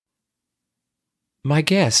My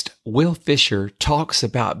guest, Wil Fisher, talks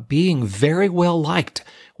about being very well liked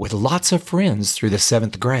with lots of friends through the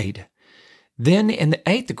seventh grade. Then in the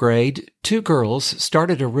eighth grade, two girls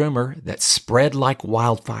started a rumor that spread like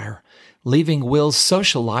wildfire, leaving Wil's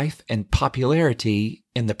social life and popularity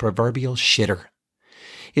in the proverbial shitter.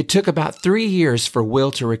 It took about 3 years for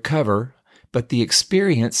Wil to recover, but the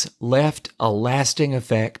experience left a lasting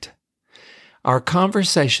effect. Our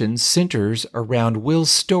conversation centers around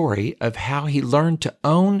Wil's story of how he learned to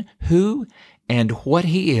own who and what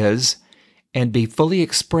he is and be fully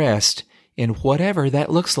expressed in whatever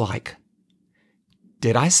that looks like.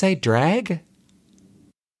 Did I say drag?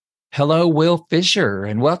 Hello, Wil Fisher,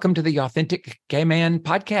 and welcome to the Authentic Gay Man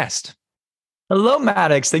podcast. Hello,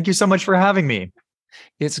 Maddox. Thank you so much for having me.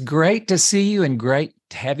 It's great to see you and great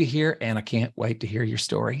to have you here, and I can't wait to hear your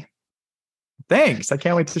story. Thanks. I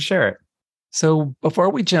can't wait to share it. So before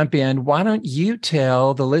we jump in, why don't you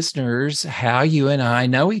tell the listeners how you and I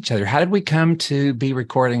know each other? How did we come to be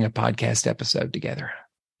recording a podcast episode together?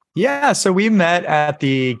 Yeah, so we met at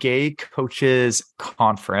the Gay Coaches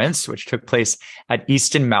Conference, which took place at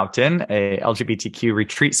Easton Mountain, a LGBTQ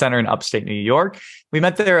retreat center in upstate New York. We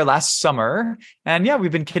met there last summer, and yeah,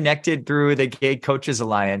 we've been connected through the Gay Coaches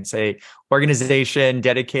Alliance, a organization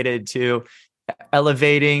dedicated to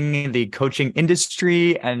elevating the coaching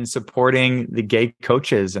industry and supporting the gay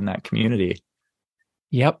coaches in that community.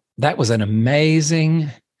 Yep, that was an amazing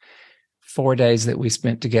 4 days that we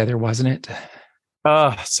spent together, wasn't it?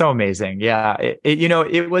 Oh, so amazing. Yeah.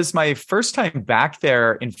 It was my first time back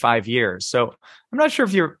there in 5 years. So I'm not sure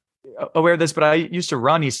if you're aware of this, but I used to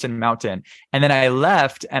run Easton Mountain, and then I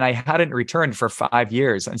left and I hadn't returned for 5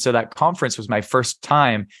 years. And so that conference was my first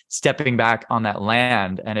time stepping back on that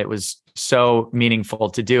land. And it was so meaningful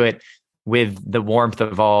to do it with the warmth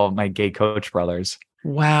of all my gay coach brothers.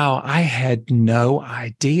 Wow. I had no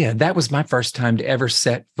idea. That was my first time to ever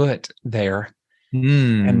set foot there.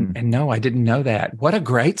 And no, I didn't know that. What a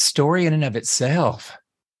great story in and of itself.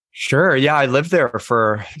 Sure. Yeah, I lived there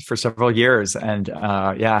for several years, and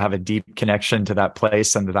I have a deep connection to that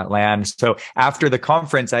place and to that land. So after the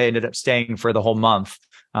conference, I ended up staying for the whole month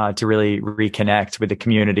to really reconnect with the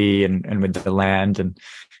community and with the land. And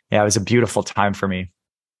yeah, it was a beautiful time for me.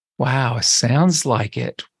 Wow, sounds like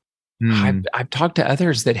it. I've talked to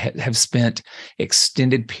others that have spent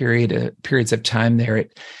extended periods of time there.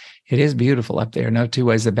 It is beautiful up there, no two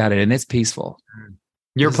ways about it, and it's peaceful.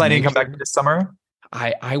 You're planning to come back this summer?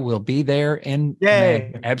 I will be there, and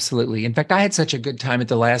yay, absolutely. In fact, I had such a good time at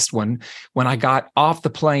the last one. When I got off the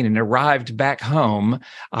plane and arrived back home,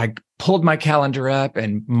 I pulled my calendar up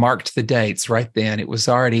and marked the dates right then. It was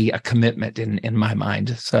already a commitment in my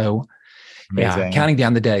mind. So amazing. Yeah, counting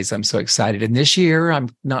down the days. I'm so excited. And this year, I'm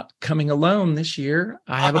not coming alone this year.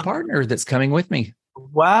 I have a partner that's coming with me.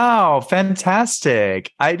 Wow,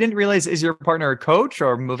 fantastic. I didn't realize, is your partner a coach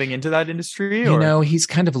or moving into that industry? You know, he's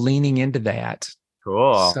kind of leaning into that.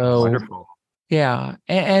 Cool. So wonderful. Yeah.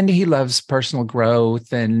 And he loves personal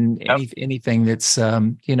growth and anything that's,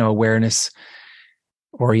 awareness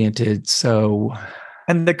oriented. So.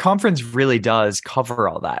 And the conference really does cover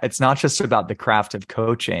all that. It's not just about the craft of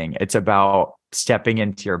coaching. It's about stepping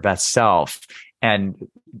into your best self. And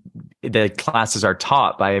the classes are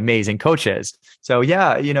taught by amazing coaches. So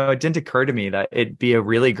yeah, it didn't occur to me that it'd be a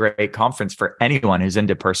really great conference for anyone who's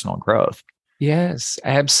into personal growth. Yes,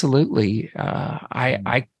 absolutely.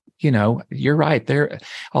 You're right there.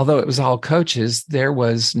 Although it was all coaches, there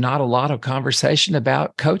was not a lot of conversation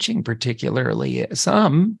about coaching, particularly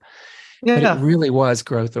some. But it really was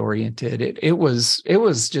growth oriented. It was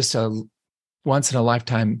just a once in a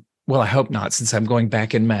lifetime. Well, I hope not, since I'm going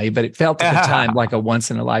back in May, but it felt at the time like a once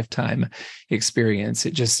in a lifetime experience.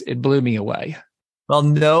 It blew me away. Well,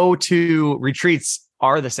 no two retreats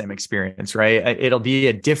are the same experience, right? It'll be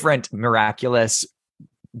a different, miraculous,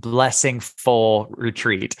 blessing-full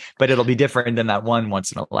retreat, but it'll be different than that one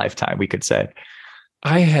once in a lifetime, we could say.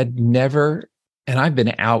 I had never, and I've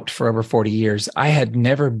been out for over 40 years, I had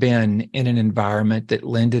never been in an environment that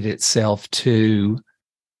lended itself to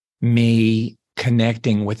me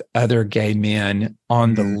connecting with other gay men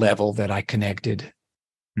on the level that I connected.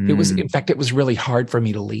 It was, in fact, it was really hard for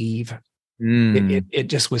me to leave. It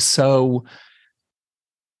just was so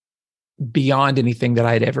beyond anything that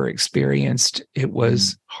I'd ever experienced. It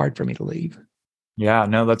was hard for me to leave. Yeah,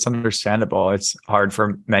 no, that's understandable. It's hard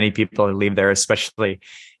for many people to leave there, especially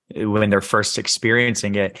when they're first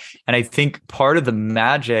experiencing it. And I think part of the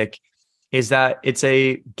magic is that it's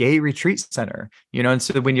a gay retreat center, and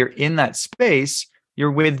so when you're in that space,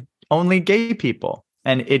 you're with only gay people.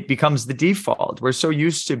 And it becomes the default. We're so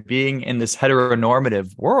used to being in this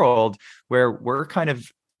heteronormative world where we're kind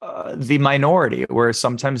of the minority. We're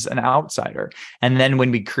sometimes an outsider. And then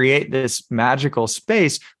when we create this magical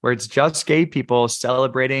space where it's just gay people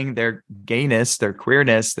celebrating their gayness, their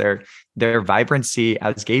queerness, their vibrancy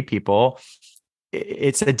as gay people,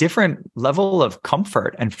 it's a different level of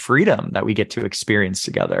comfort and freedom that we get to experience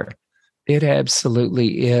together. It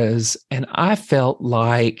absolutely is. And I felt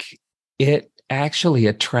like it actually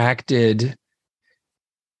attracted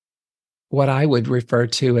what I would refer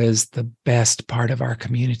to as the best part of our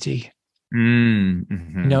community.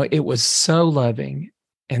 Mm-hmm. You know, it was so loving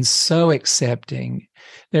and so accepting.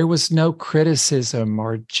 There was no criticism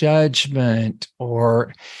or judgment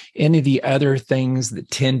or any of the other things that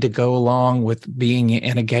tend to go along with being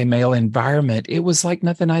in a gay male environment. It was like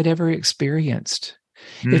nothing I'd ever experienced.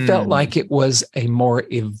 It felt like it was a more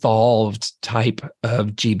evolved type of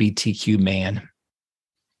GBTQ man.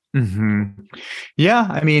 Mm-hmm. Yeah,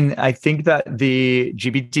 I mean, I think that the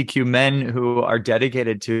GBTQ men who are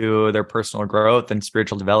dedicated to their personal growth and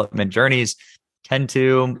spiritual development journeys tend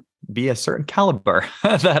to be a certain caliber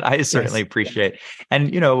that I certainly appreciate.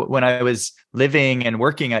 And, when I was living and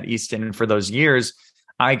working at Easton for those years,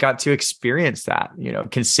 I got to experience that,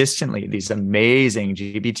 consistently, these amazing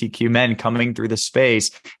GBTQ men coming through the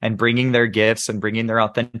space and bringing their gifts and bringing their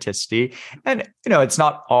authenticity. And, it's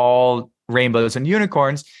not all rainbows and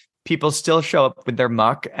unicorns. People still show up with their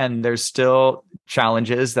muck, and there's still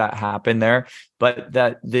challenges that happen there, but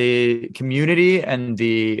that the community and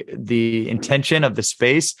the intention of the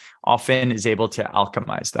space often is able to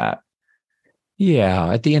alchemize that.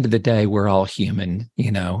 Yeah, at the end of the day, we're all human,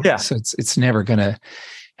 Yeah. So it's never going to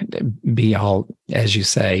be all, as you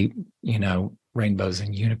say, rainbows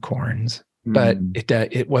and unicorns. But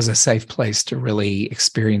it was a safe place to really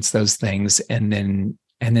experience those things, and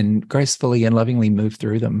then gracefully and lovingly move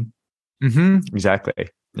through them. Mm-hmm. Exactly.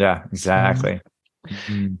 Yeah, exactly.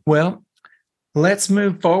 Well, let's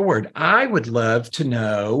move forward. I would love to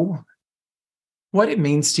know what it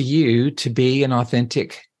means to you to be an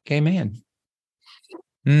authentic gay man.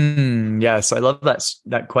 Yes, I love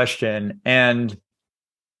that question. And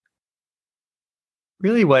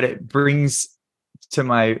really what it brings to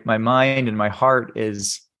my mind and my heart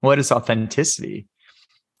is, what is authenticity?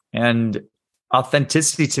 And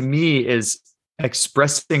authenticity to me is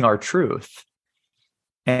expressing our truth.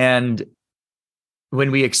 And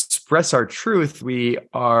when we express our truth, we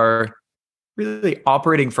are really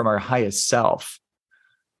operating from our highest self.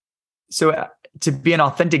 So to be an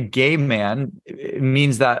authentic gay man, it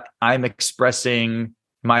means that I'm expressing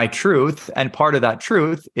my truth. And part of that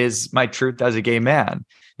truth is my truth as a gay man,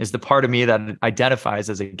 is the part of me that identifies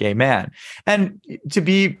as a gay man. And to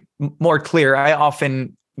be more clear, I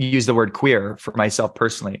often use the word queer for myself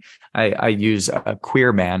personally. I use a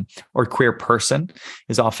queer man, or queer person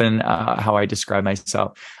is often how I describe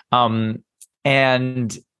myself.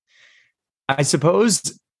 And I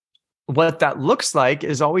suppose what that looks like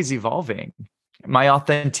is always evolving. My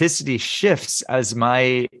authenticity shifts as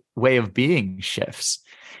my way of being shifts.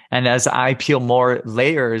 And as I peel more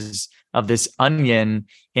layers of this onion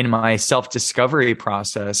in my self-discovery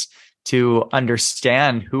process to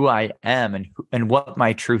understand who I am and what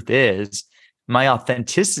my truth is, my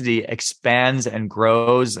authenticity expands and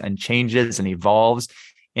grows and changes and evolves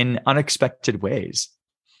in unexpected ways.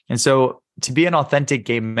 And so to be an authentic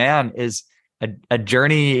gay man is a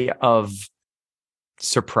journey of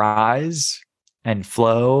surprise and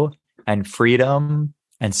flow and freedom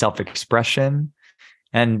and self-expression,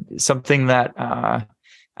 and something that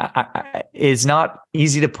is not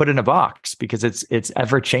easy to put in a box because it's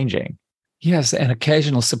ever changing. Yes, and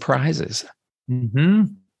occasional surprises. Mm-hmm.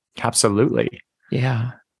 Absolutely.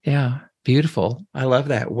 Yeah. Beautiful. I love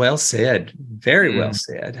that. Well said. Very well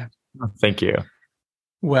said. Thank you.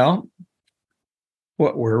 Well,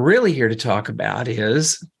 what we're really here to talk about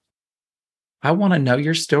is, I want to know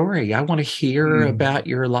your story. I want to hear about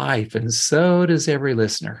your life, and so does every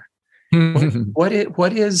listener. What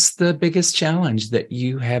is the biggest challenge that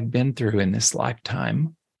you have been through in this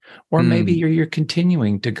lifetime, or maybe you're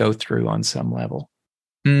continuing to go through on some level?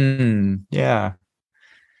 Yeah.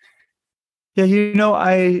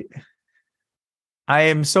 I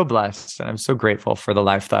am so blessed, and I'm so grateful for the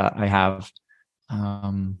life that I have.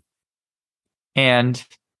 And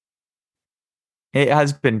it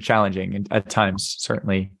has been challenging at times,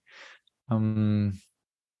 certainly. And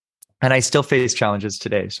I still face challenges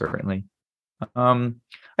today, certainly. I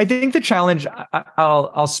think the challenge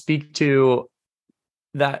I'll speak to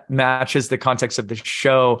that matches the context of the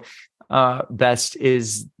show best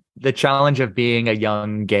is the challenge of being a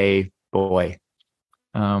young gay boy,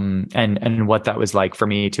 and what that was like for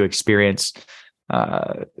me to experience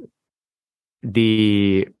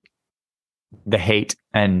the the hate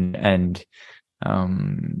and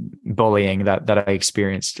bullying that I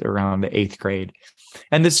experienced around the 8th grade.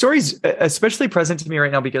 And the story's especially present to me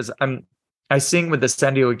right now because I sing with the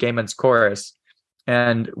San Diego Gay Men's Chorus,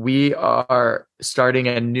 and we are starting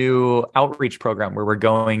a new outreach program where we're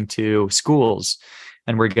going to schools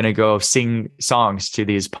and we're going to go sing songs to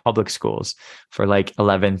these public schools for like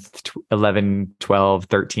 11, 12,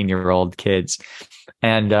 13-year-old kids.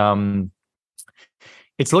 And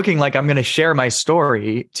it's looking like I'm going to share my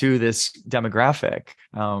story to this demographic.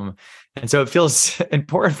 And so it feels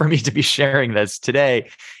important for me to be sharing this today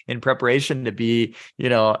in preparation to be,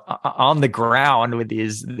 on the ground with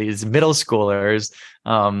these middle schoolers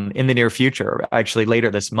in the near future. Actually, later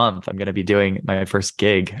this month, I'm going to be doing my first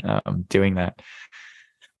gig doing that.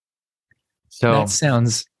 So that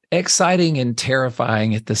sounds exciting and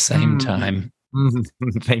terrifying at the same time.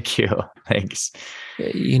 Thank you. Thanks.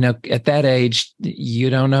 At that age, you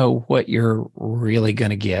don't know what you're really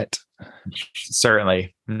going to get.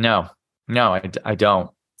 Certainly. No, I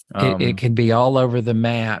don't. It can be all over the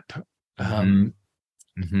map.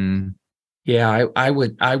 Yeah, I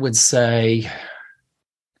would say,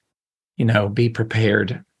 be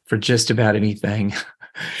prepared for just about anything.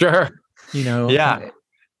 Sure. Yeah.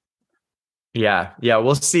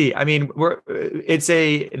 We'll see. I mean,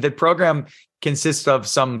 the program consists of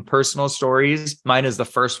some personal stories. Mine is the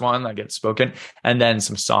first one that gets spoken, and then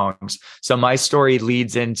some songs. So my story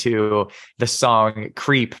leads into the song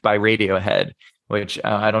 "Creep" by Radiohead, which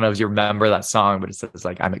I don't know if you remember that song, but it says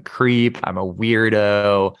like, "I'm a creep, I'm a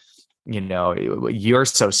weirdo. You're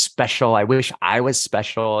so special. I wish I was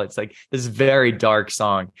special." It's like this very dark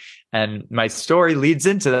song. And my story leads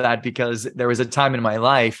into that because there was a time in my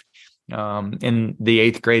life, in the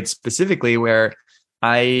 8th grade specifically, where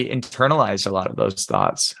I internalized a lot of those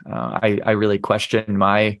thoughts. I really questioned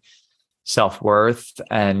my self-worth,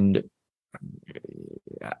 and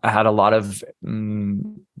I had a lot of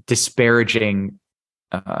disparaging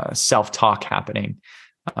self-talk happening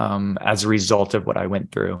as a result of what I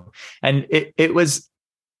went through. And it was,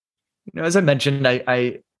 as I mentioned,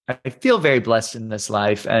 I feel very blessed in this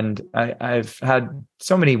life, and I've had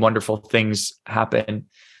so many wonderful things happen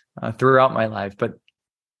throughout my life. But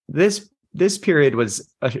this period was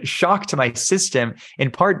a shock to my system,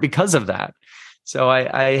 in part because of that. So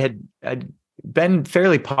I'd been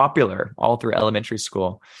fairly popular all through elementary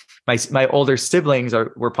school. My older siblings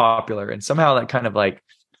were popular, and somehow that kind of like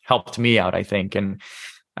helped me out, I think. And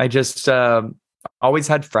I just always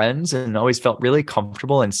had friends and always felt really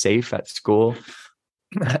comfortable and safe at school.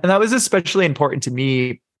 And that was especially important to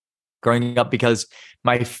me growing up because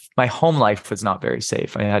my home life was not very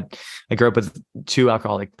safe. I grew up with 2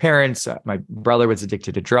 alcoholic parents. My brother was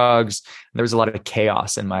addicted to drugs. There was a lot of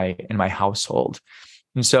chaos in my household.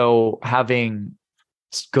 And so having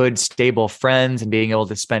good, stable friends and being able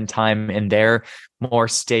to spend time in their more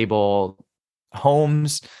stable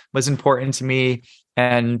homes was important to me.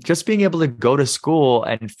 And just being able to go to school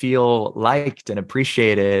and feel liked and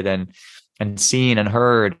appreciated and seen and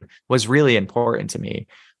heard was really important to me.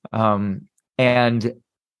 And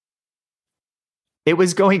it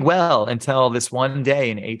was going well until this one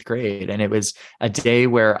day in 8th grade. And it was a day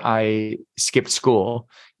where I skipped school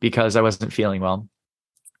because I wasn't feeling well.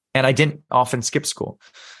 And I didn't often skip school,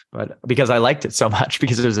 but because I liked it so much,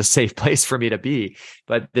 because it was a safe place for me to be.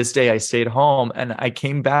 But this day I stayed home, and I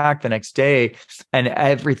came back the next day and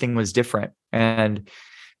everything was different. And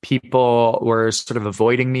people were sort of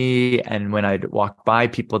avoiding me. And when I'd walk by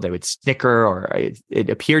people, they would snicker, or it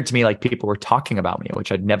appeared to me like people were talking about me,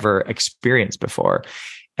 which I'd never experienced before.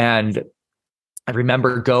 And I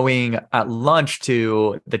remember going at lunch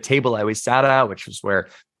to the table I always sat at, which was where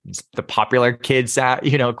the popular kids sat,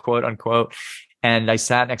 quote unquote. And I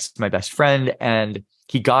sat next to my best friend, and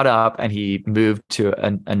he got up and he moved to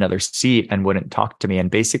another seat and wouldn't talk to me. And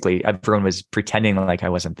basically everyone was pretending like I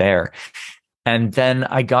wasn't there. And then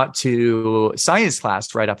I got to science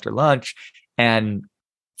class right after lunch, and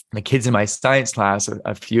the kids in my science class,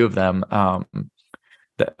 a few of them,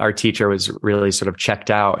 our teacher was really sort of checked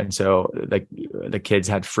out. And so the kids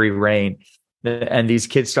had free reign. And these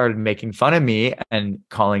kids started making fun of me and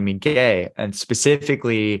calling me gay. And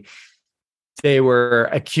specifically, they were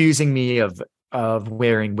accusing me of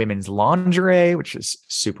wearing women's lingerie, which is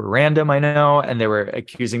super random, I know. And they were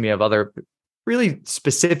accusing me of other really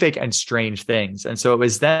specific and strange things. And so it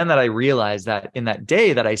was then that I realized that in that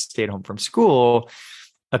day that I stayed home from school,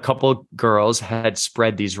 a couple girls had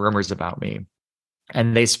spread these rumors about me,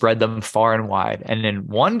 and they spread them far and wide. And in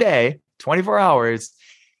one day, 24 hours,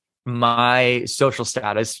 my social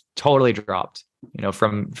status totally dropped,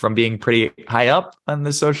 from being pretty high up on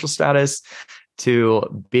the social status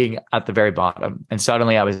to being at the very bottom. And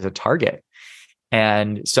suddenly I was a target.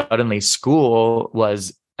 And suddenly school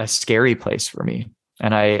was a scary place for me.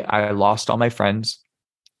 And I lost all my friends.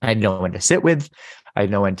 I had no one to sit with. I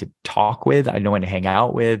had no one to talk with. I had no one to hang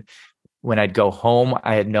out with. When I'd go home,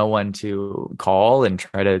 I had no one to call and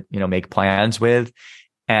try to, make plans with.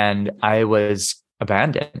 And I was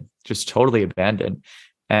abandoned, just totally abandoned.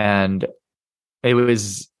 And it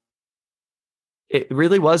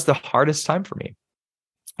really was the hardest time for me.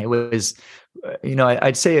 It was,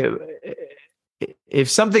 I'd say if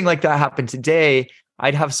something like that happened today,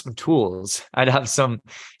 I'd have some tools. I'd have some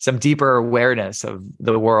deeper awareness of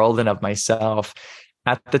the world and of myself.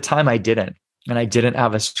 At the time, I didn't. And I didn't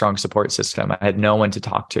have a strong support system. I had no one to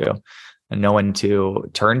talk to and no one to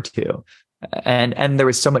turn to. And there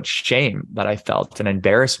was so much shame that I felt and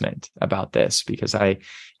embarrassment about this because I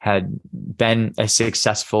had been a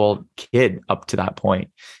successful kid up to that point.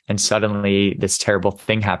 And suddenly this terrible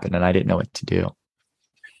thing happened and I didn't know what to do.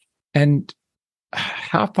 And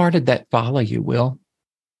how far did that follow you, Wil?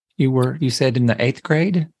 You said in the 8th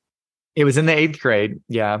grade? It was in the 8th grade.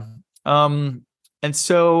 Yeah. And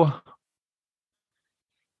so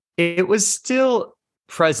it was still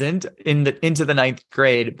present into the 9th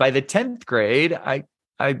grade. By the 10th grade, I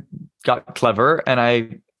got clever and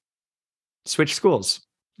I switched schools.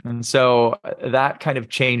 And so that kind of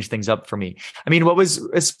changed things up for me. I mean, what was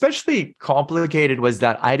especially complicated was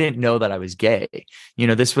that I didn't know that I was gay.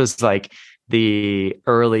 This was like the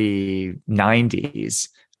early 90s.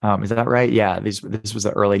 Is that right? Yeah, this was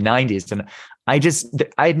the early 90s. And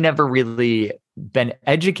I'd never really been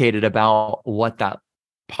educated about what that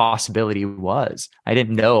possibility was. I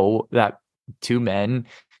didn't know that two men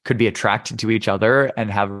could be attracted to each other and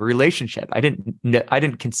have a relationship. I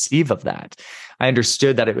didn't conceive of that. I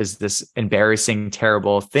understood that it was this embarrassing,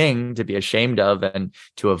 terrible thing to be ashamed of and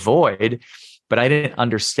to avoid, but I didn't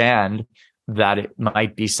understand that it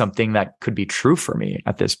might be something that could be true for me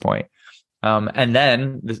at this point. And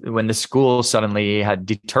then when the school suddenly had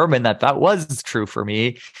determined that that was true for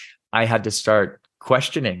me, I had to start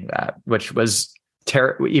questioning that, which was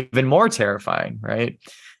even more terrifying, right?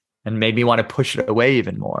 And made me want to push it away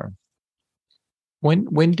even more.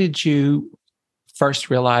 When did you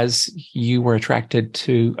first realize you were attracted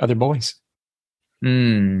to other boys?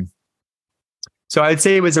 So I'd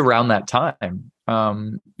say it was around that time.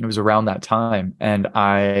 It was around that time, and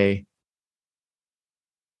I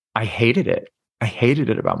hated it. I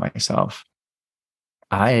hated it about myself.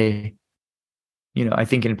 I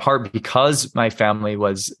think in part because my family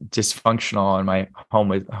was dysfunctional and my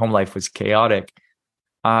home life was chaotic,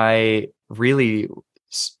 I really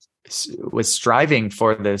was striving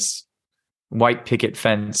for this white picket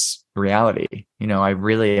fence reality. I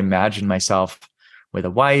really imagined myself with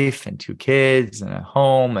a wife and 2 kids and a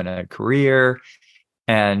home and a career.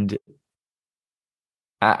 And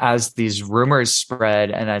as these rumors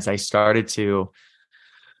spread and as I started to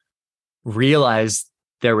realize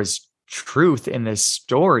there was truth in this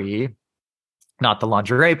story, not the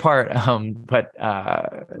lingerie part, but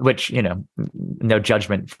which, no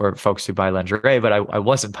judgment for folks who buy lingerie, but I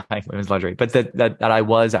wasn't buying women's lingerie, but that I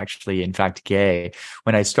was actually, in fact, gay.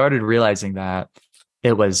 When I started realizing that,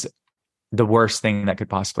 it was the worst thing that could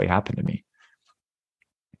possibly happen to me.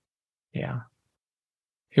 Yeah.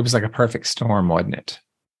 It was like a perfect storm, wasn't it?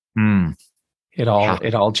 It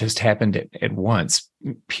all just happened at once.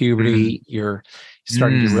 Puberty, you're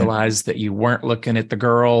starting to realize that you weren't looking at the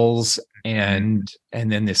girls, and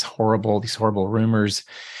then these horrible rumors.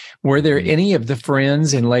 Were there any of the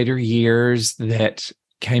friends in later years that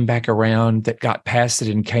came back around, that got past it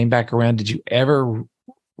and came back around? Did you ever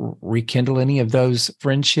rekindle any of those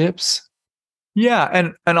friendships? Yeah.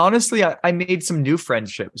 And honestly, I made some new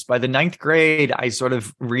friendships. By the 9th grade, I sort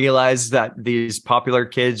of realized that these popular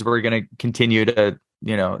kids were going to continue to,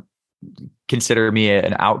 consider me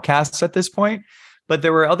an outcast at this point. But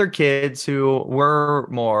there were other kids who were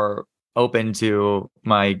more open to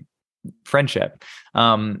my friendship.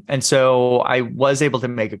 And so I was able to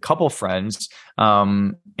make a couple friends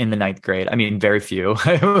in the 9th grade. I mean, very few.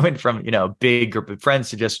 I went from, a big group of friends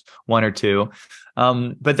to just 1 or 2.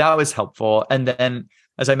 But that was helpful. And then,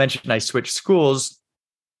 as I mentioned, I switched schools,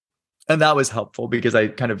 and that was helpful because I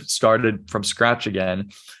kind of started from scratch again.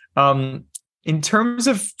 In terms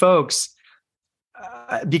of folks,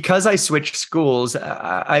 because I switched schools,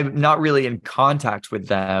 I'm not really in contact with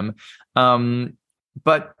them.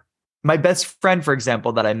 But my best friend, for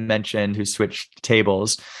example, that I mentioned, who switched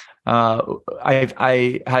tables,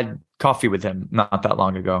 I had coffee with him not that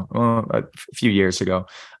long ago, a few years ago.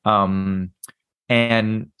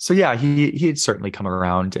 And so, yeah, he had certainly come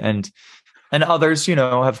around. And And others,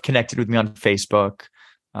 have connected with me on Facebook.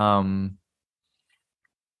 Um,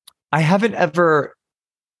 I haven't ever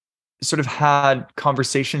sort of had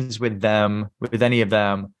conversations with any of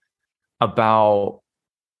them about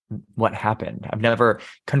what happened. I've never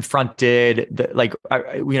confronted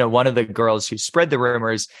one of the girls who spread the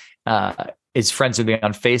rumors is friends with me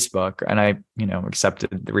on Facebook, and I,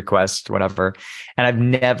 accepted the request, whatever. And I've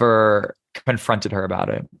never confronted her about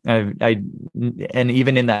it. And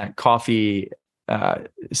even in that coffee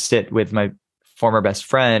sit with my former best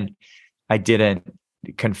friend, I didn't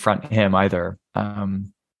confront him either.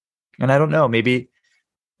 And I don't know, maybe,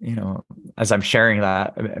 as I'm sharing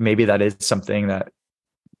that, maybe that is something that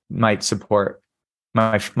might support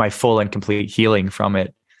my full and complete healing from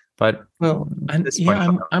it. But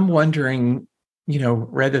I'm wondering,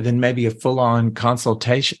 rather than maybe a full-on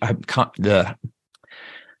consultation,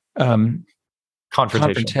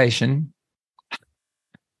 confrontation,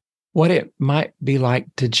 what it might be like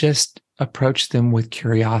to just approach them with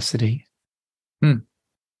curiosity.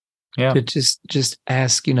 Yeah. To just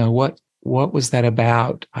ask, what was that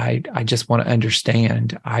about? I just want to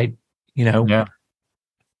understand. I don't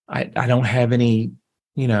have any,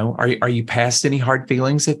 are you past any hard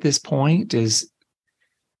feelings at this point?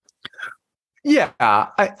 Yeah,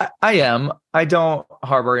 I am. I don't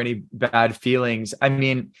harbor any bad feelings. I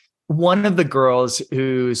mean, one of the girls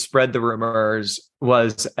who spread the rumors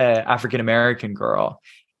was an African-American girl.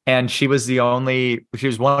 And she was one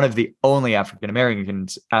of the only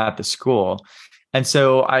African-Americans at the school. And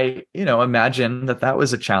so I, imagine that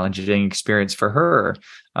was a challenging experience for her.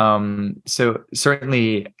 So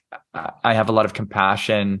certainly I have a lot of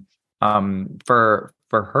compassion for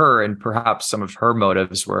her, and perhaps some of her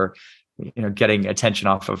motives were, getting attention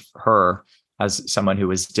off of her as someone who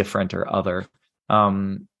was different or other.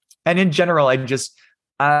 And in general, I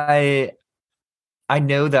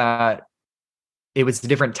know that it was a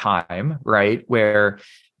different time, right? Where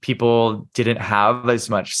people didn't have as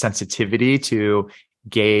much sensitivity to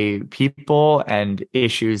gay people and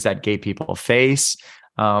issues that gay people face.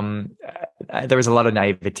 There was a lot of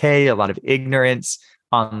naivete, a lot of ignorance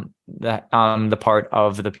on the part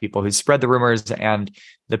of the people who spread the rumors and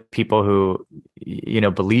the people who,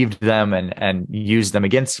 believed them and used them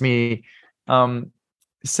against me.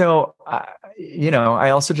 So, I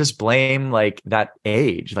also just blame that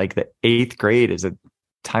age, the 8th grade is a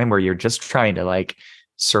time where you're just trying to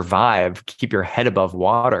survive, keep your head above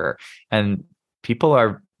water, and people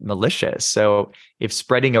are malicious. So if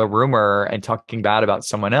spreading a rumor and talking bad about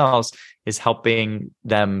someone else is helping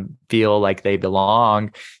them feel like they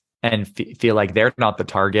belong and feel like they're not the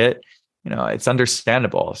target, it's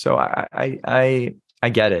understandable. So I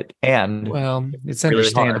get it. And it's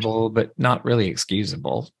understandable, but not really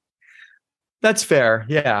excusable. That's fair.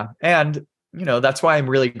 Yeah. And, that's why I'm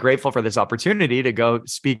really grateful for this opportunity to go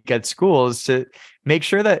speak at schools, to make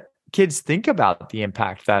sure that kids think about the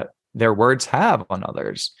impact that their words have on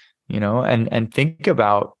others, and think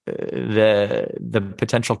about the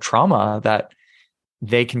potential trauma that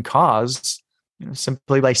they can cause,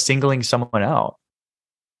 simply by singling someone out.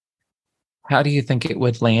 How do you think it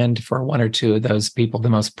would land for one or two of those people, the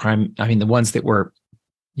ones that were,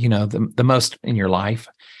 the most in your life,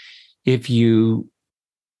 if you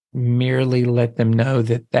merely let them know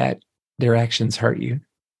that their actions hurt you?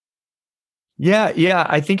 Yeah.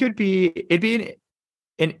 I think it'd be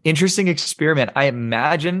an interesting experiment. I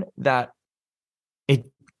imagine that it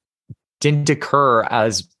didn't occur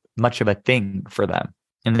as much of a thing for them,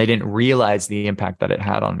 and they didn't realize the impact that it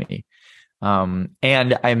had on me.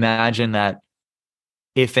 And I imagine that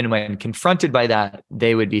if and when confronted by that,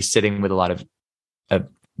 they would be sitting with a lot of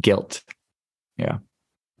guilt. Yeah.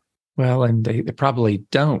 Well, and they probably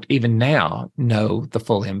don't even now know the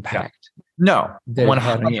full impact. No,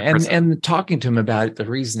 100%. And talking to them about it, the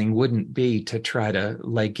reasoning wouldn't be to try to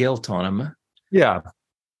lay guilt on them. Yeah.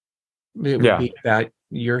 It would be about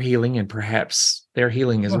your healing and perhaps their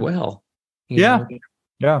healing as well. Yeah.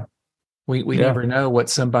 We never know what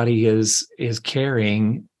somebody is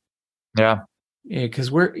carrying. Yeah. Because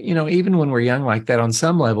we're, even when we're young like that, on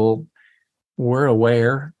some level, we're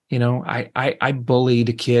aware. I bullied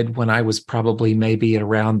a kid when I was probably maybe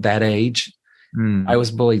around that age. I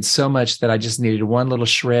was bullied so much that I just needed one little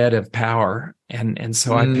shred of power. And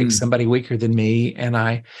so I picked somebody weaker than me, and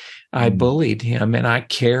I bullied him, and I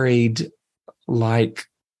carried the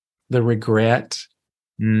regret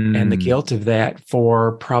and the guilt of that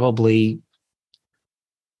for probably,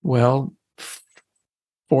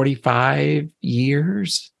 45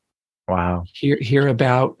 years. Wow. Here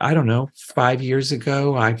about, I don't know, 5 years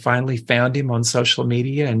ago, I finally found him on social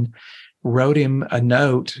media and wrote him a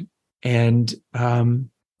note. And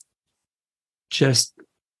just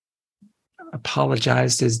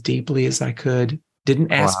apologized as deeply as I could,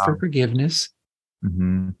 didn't ask for Wow. forgiveness,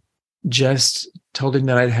 Mm-hmm. just told him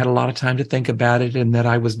that I'd had a lot of time to think about it and that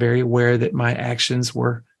I was very aware that my actions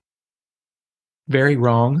were very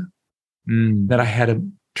wrong, Mm. that I had a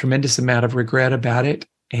tremendous amount of regret about it,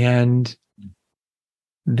 and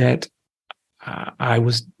that I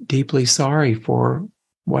was deeply sorry for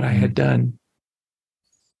what I had Mm. done.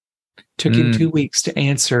 Took him 2 weeks to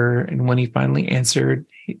answer, and when he finally answered,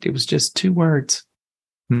 it was just 2 words.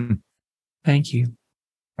 Mm. Thank you.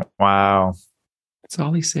 Wow. That's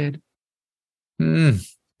all he said. It's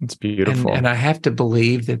And beautiful. I have to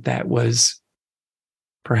believe that that was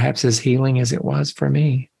perhaps as healing as it was for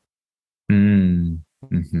me.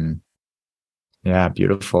 Mm-hmm. Yeah,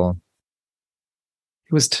 beautiful.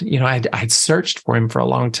 It was, I'd searched for him for a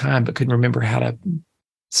long time, but couldn't remember how to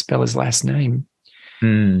spell his last name.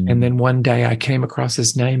 And Mm. then one day I came across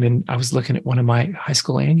his name, and I was looking at one of my high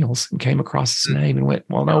school annuals and came across his name and went,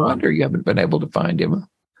 well, no Wow. wonder you haven't been able to find him.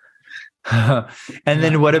 And And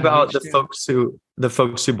then what I about reached out. the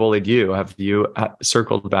folks who bullied you? Have you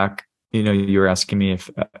circled back? You were asking me if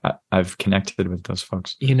I've connected with those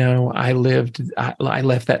folks. I left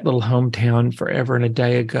that little hometown forever and a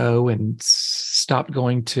day ago and stopped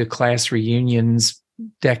going to class reunions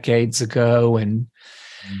decades ago. And,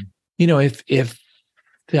 Mm. if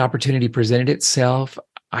the opportunity presented itself,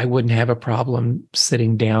 I wouldn't have a problem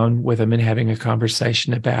sitting down with them and having a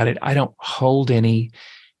conversation about it. I don't hold any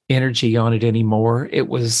energy on it anymore.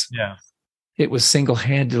 Yeah. It was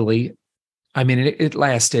single-handedly. I mean, it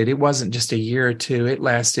lasted. It wasn't just a year or two. It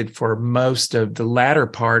lasted for most of the latter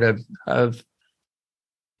part of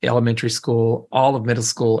elementary school, all of middle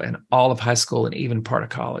school, and all of high school, and even part of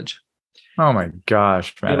college. Oh my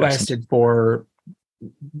gosh, It Madison. lasted for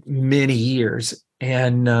many years.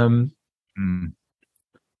 And Mm.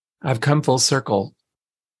 I've come full circle.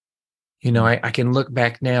 Mm. I can look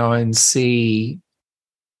back now and see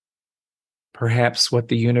perhaps what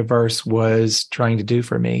the universe was trying to do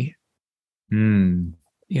for me. Mm.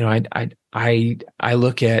 I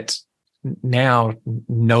look at now,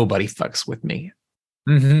 nobody fucks with me.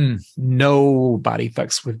 Mm-hmm. Nobody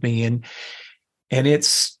fucks with me. And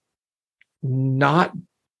it's not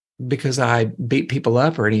because I beat people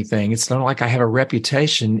up or anything. It's not like I have a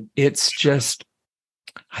reputation. It's just,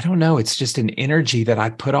 I don't know. It's just an energy that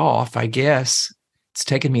I put off, I guess. It's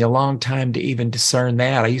taken me a long time to even discern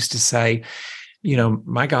that. I used to say,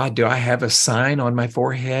 my God, do I have a sign on my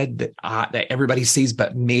forehead that everybody sees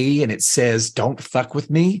but me, and it says, "Don't fuck with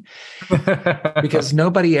me," because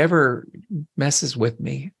nobody ever messes with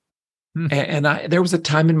me. And there was a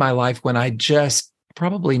time in my life when I just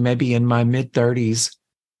probably maybe in my mid-30s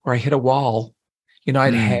where I hit a wall.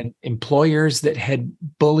 I'd Mm. had employers that had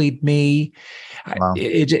bullied me. Wow.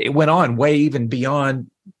 It went on way even beyond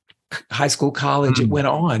high school, college. It Mm. went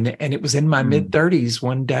on. And it was in my Mm. mid-30s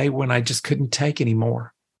one day when I just couldn't take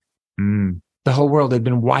anymore. Mm. The whole world had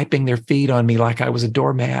been wiping their feet on me like I was a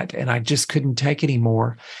doormat, and I just couldn't take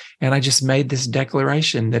anymore. And I just made this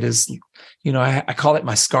declaration that is, I call it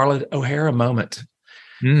my Scarlett O'Hara moment.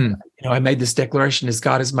 Mm. I made this declaration: as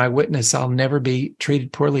God is my witness, I'll never be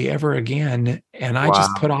treated poorly ever again. And I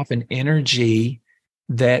just Wow. put off an energy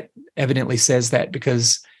that evidently says that,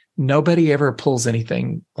 because nobody ever pulls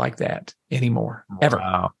anything like that anymore, ever.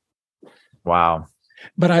 Wow. Wow.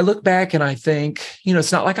 But I look back and I think,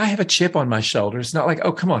 it's not like I have a chip on my shoulder. It's not like,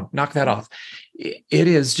 oh, come on, knock that off. It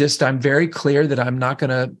is just, I'm very clear that I'm not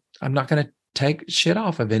gonna take shit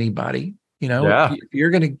off of anybody. Yeah.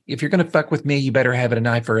 If you're gonna fuck with me, you better have it a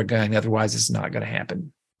knife or a gun. Otherwise, it's not gonna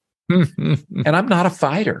happen. Mm-hmm. And I'm not a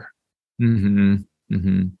fighter. Mm-hmm.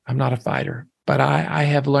 I'm not a fighter, but I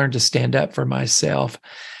have learned to stand up for myself.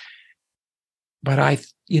 But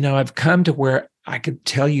I've come to where I could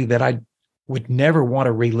tell you that I would never want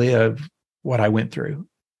to relive what I went through.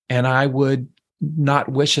 And I would not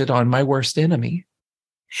wish it on my worst enemy.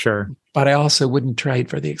 Sure. But I also wouldn't trade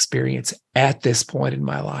for the experience at this point in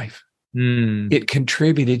my life. Mm. It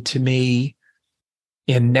contributed to me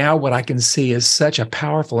in now what I can see is such a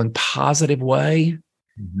powerful and positive way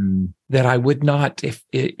Mm-hmm. that I would not,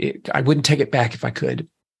 I wouldn't take it back if I could.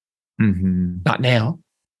 Mm-hmm. Not now.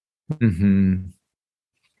 Mm-hmm.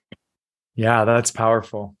 Yeah, that's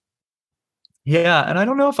powerful. Yeah, and I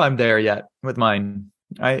don't know if I'm there yet with mine.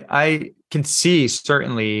 I can see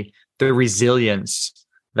certainly the resilience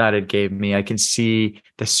that it gave me. I can see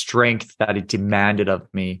the strength that it demanded of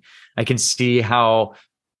me. I can see how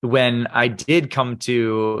when I did come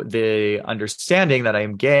to the understanding that I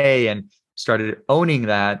am gay and started owning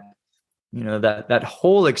that, that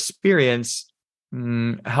whole experience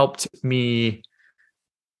helped me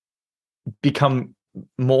become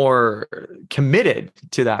more committed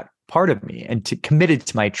to that part of me and committed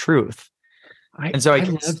to my truth. And so I I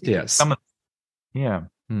can love see this. some of, yeah.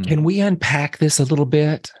 Can we unpack this a little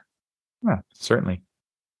bit? Yeah, certainly.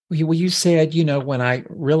 Well, you said, when I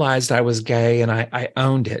realized I was gay and I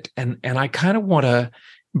owned it, and I kind of want to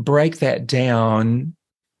break that down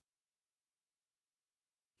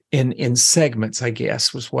in segments, I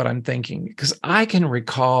guess, was what I'm thinking. Because I can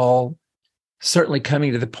recall certainly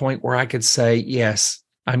coming to the point where I could say, yes,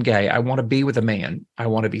 I'm gay. I want to be with a man. I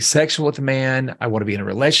want to be sexual with a man. I want to be in a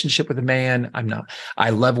relationship with a man.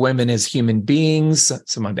 I love women as human beings.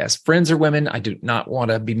 Some of my best friends are women. I do not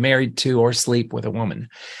want to be married to or sleep with a woman.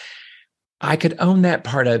 I could own that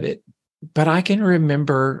part of it, but I can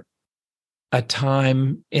remember a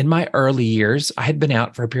time in my early years. I had been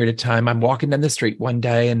out for a period of time. I'm walking down the street one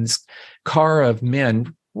day and this car of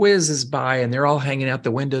men whizzes by and they're all hanging out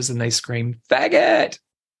the windows and they scream, "Faggot."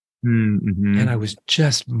 Mm-hmm. And I was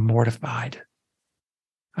just mortified.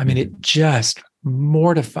 I mean, Mm-hmm. it just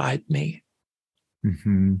mortified me.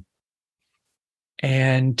 Mm-hmm.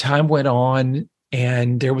 And time went on.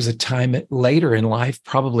 And there was a time later in life,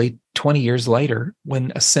 probably 20 years later,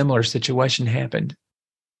 when a similar situation happened.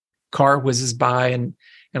 Car whizzes by and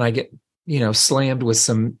I get, slammed with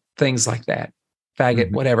some things like that. Faggot,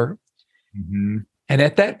 Mm-hmm. whatever. Mm-hmm. And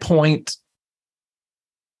at that point,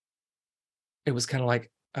 it was kind of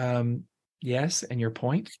like, yes, and your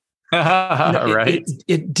point? Right.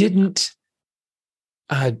 It didn't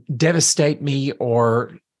devastate me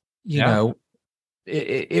or,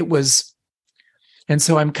 it was. And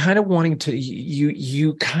so I'm kind of wanting to,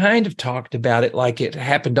 you kind of talked about it like it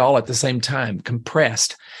happened all at the same time,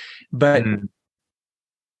 compressed. But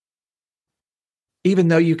even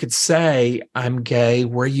though you could say I'm gay,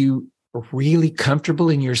 were you really comfortable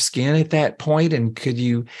in your skin at that point? And could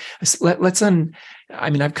you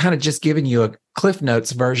I've kind of just given you a Cliff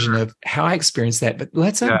Notes version of how I experienced that, but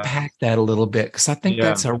let's unpack that a little bit, because I think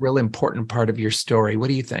that's a real important part of your story. What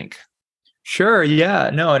do you think? Sure. Yeah.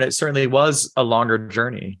 No, and it certainly was a longer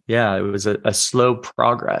journey. Yeah. It was a slow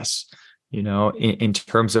progress, in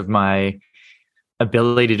terms of my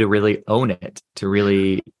ability to really own it, to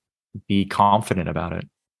really be confident about it.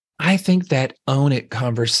 I think that own it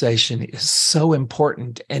conversation is so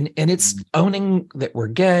important. And it's owning that we're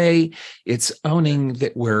gay. It's owning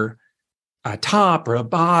that we're a top or a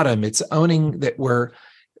bottom. It's owning that we're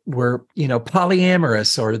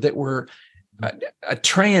polyamorous, or that we're a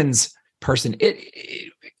trans person.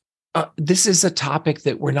 This is a topic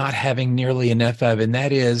that we're not having nearly enough of, and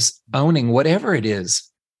that is owning whatever it is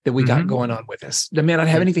that we got going on with us. It may not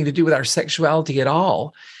have anything to do with our sexuality at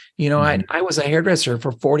all. I was a hairdresser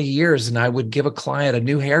for 40 years, and I would give a client a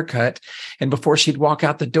new haircut, and before she'd walk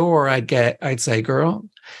out the door, I'd say, "Girl,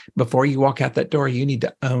 before you walk out that door, you need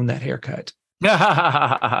to own that haircut."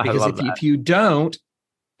 Because if you don't,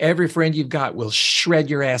 every friend you've got will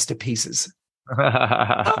shred your ass to pieces.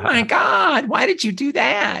 Oh my God, why did you do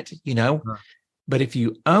that? But if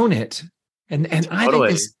you own it, and I think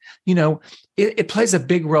this, it plays a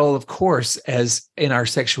big role, of course, as in our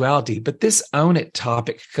sexuality, but this own it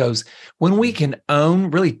topic goes, when we can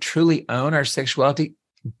really truly own our sexuality,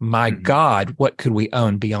 my God, what could we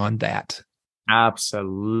own beyond that?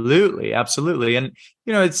 Absolutely. Absolutely. And,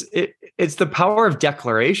 it's the power of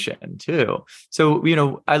declaration too. So,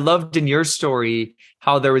 I loved in your story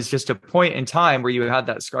how there was just a point in time where you had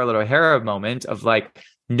that Scarlett O'Hara moment of like,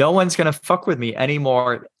 no one's going to fuck with me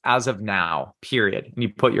anymore as of now, period. And you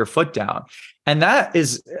put your foot down. And that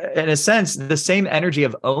is, in a sense, the same energy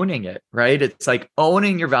of owning it, right? It's like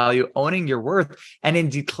owning your value, owning your worth. And in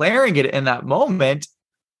declaring it in that moment,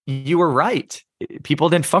 you were right. People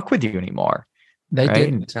didn't fuck with you anymore. They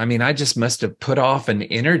didn't. I mean, I just must have put off an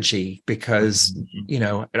energy because,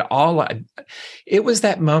 it was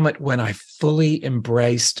that moment when I fully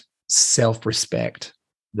embraced self-respect.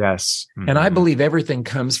 Yes. And I believe everything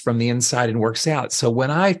comes from the inside and works out. So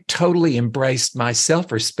when I totally embraced my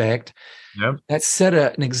self-respect, that set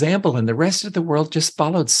an example, and the rest of the world just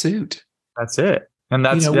followed suit. That's it. And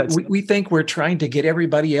we think we're trying to get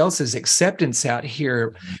everybody else's acceptance out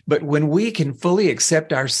here. But when we can fully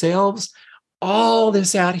accept ourselves, all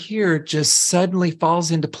this out here just suddenly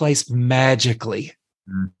falls into place magically.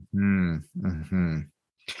 Mm-hmm. Mm-hmm.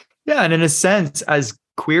 Yeah. And in a sense, as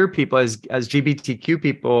queer people, as LGBTQ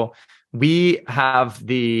people, we have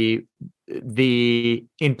the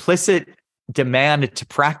implicit demand to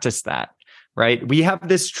practice that, right? We have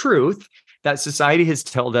this truth that society has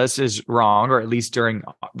told us is wrong, or at least during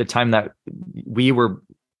the time that we were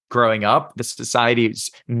growing up, the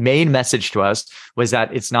society's main message to us was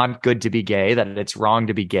that it's not good to be gay, that it's wrong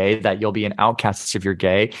to be gay, that you'll be an outcast if you're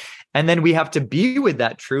gay. And then we have to be with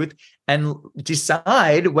that truth and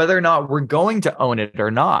decide whether or not we're going to own it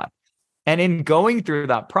or not. And in going through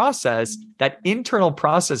that process, that internal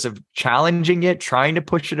process of challenging it, trying to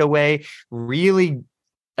push it away, really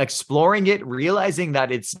exploring it, realizing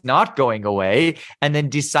that it's not going away, and then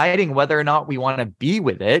deciding whether or not we want to be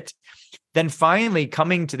with it, then finally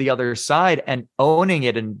coming to the other side and owning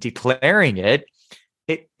it and declaring it,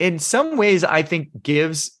 it in some ways, I think,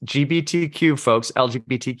 gives LGBTQ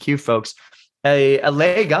folks, a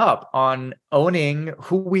leg up on owning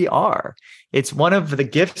who we are. It's one of the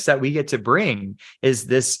gifts that we get to bring, is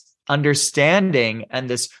this understanding and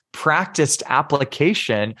this practiced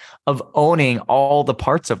application of owning all the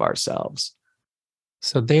parts of ourselves.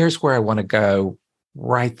 So there's where I want to go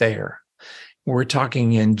right there. We're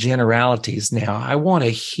talking in generalities now. I want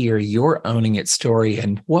to hear your owning it story,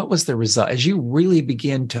 and what was the result as you really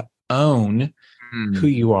begin to own who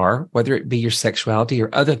you are, whether it be your sexuality or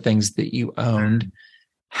other things that you owned.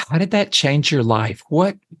 How did that change your life?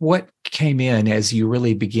 What came in as you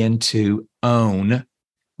really begin to own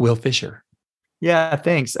Wil Fisher? Yeah,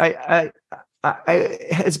 thanks.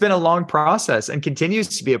 It's been a long process and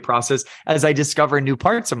continues to be a process as I discover new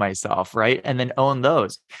parts of myself, right? And then own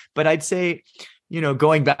those. But I'd say,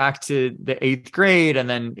 going back to the 8th grade, and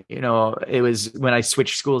then, it was when I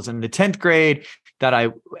switched schools in the 10th grade that I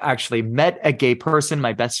actually met a gay person.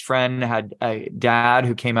 My best friend had a dad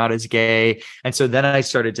who came out as gay. And so then I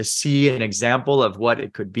started to see an example of what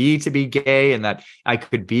it could be to be gay, and that I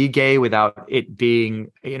could be gay without it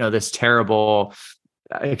being, this terrible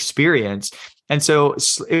experience. And so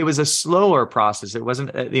it was a slower process. It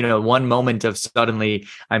wasn't, one moment of suddenly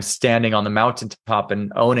I'm standing on the mountaintop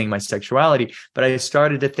and owning my sexuality. But I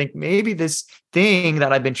started to think maybe this thing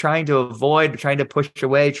that I've been trying to avoid, trying to push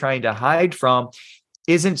away, trying to hide from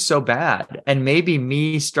isn't so bad. And maybe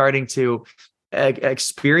me starting to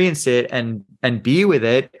experience it and be with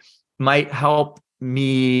it might help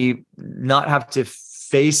me not have to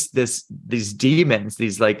face these demons,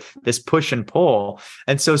 this push and pull.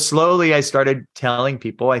 And so slowly I started telling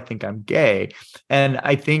people I think I'm gay. And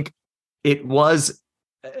I think it was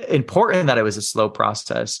important that it was a slow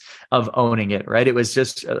process of owning it, right? It was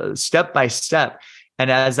just step by step.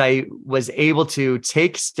 And as I was able to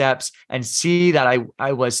take steps and see that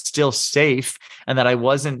I was still safe and that I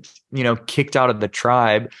wasn't, kicked out of the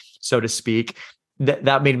tribe, so to speak,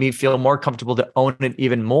 that made me feel more comfortable to own it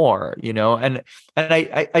even more, and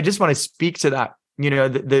I just want to speak to that,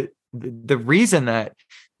 the reason that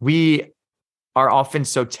we are often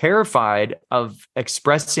so terrified of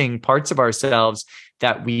expressing parts of ourselves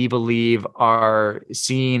that we believe are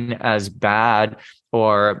seen as bad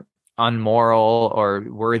or unmoral or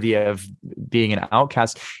worthy of being an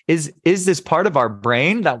outcast is this part of our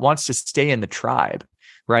brain that wants to stay in the tribe,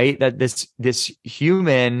 right? That this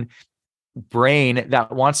human brain that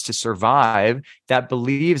wants to survive, that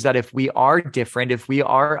believes that if we are different, if we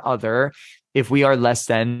are other, if we are less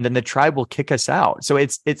than, then the tribe will kick us out. So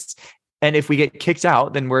it's and if we get kicked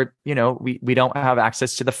out, then we're, we don't have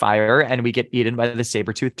access to the fire and we get eaten by the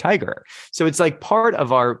saber-toothed tiger. So it's like part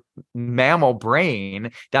of our mammal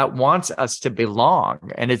brain that wants us to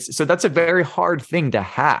belong. And so that's a very hard thing to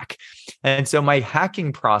hack. And so my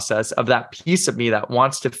hacking process of that piece of me that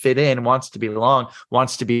wants to fit in, wants to belong,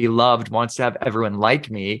 wants to be loved, wants to have everyone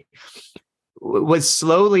like me, was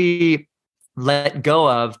slowly let go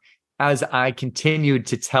of as I continued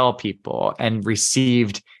to tell people and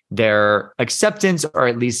received their acceptance, or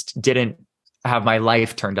at least didn't have my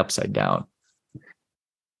life turned upside down.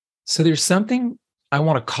 So there's something I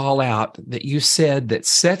want to call out that you said that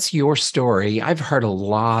sets your story. I've heard a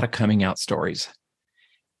lot of coming out stories,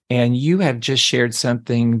 and you have just shared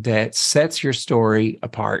something that sets your story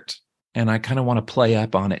apart. And I kind of want to play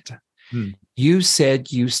up on it. You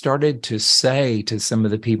said you started to say to some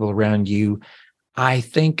of the people around you, I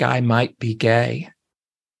think I might be gay.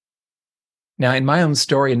 Now, in my own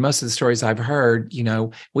story and most of the stories I've heard,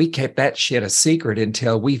 we kept that shit a secret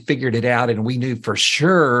until we figured it out and we knew for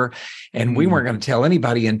sure. And we weren't going to tell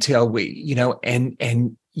anybody until we,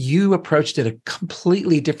 and you approached it a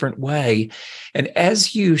completely different way. And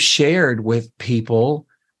as you shared with people,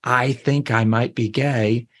 I think I might be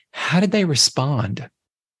gay, how did they respond?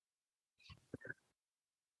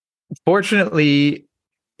 Fortunately,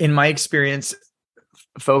 in my experience,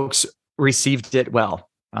 folks received it well.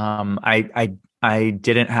 I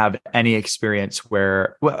didn't have any experience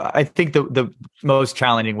where, well, I think the most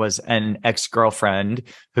challenging was an ex-girlfriend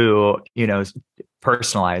who,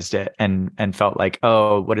 personalized it and felt like,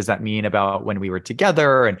 oh, what does that mean about when we were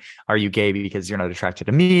together? And are you gay because you're not attracted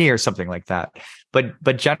to me or something like that?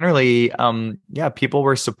 But generally, yeah, people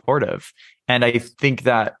were supportive. And I think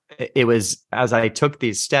that it was as I took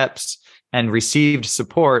these steps and received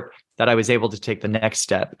support that I was able to take the next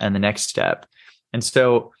step and the next step. And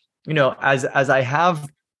so, as I have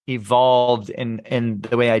evolved in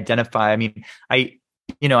the way I identify, I mean,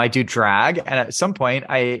 I do drag, and at some point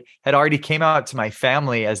I had already came out to my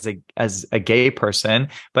family as a gay person,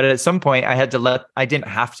 but at some point I didn't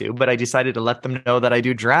have to, but I decided to let them know that I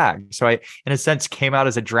do drag. So I, in a sense, came out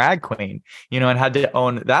as a drag queen, and had to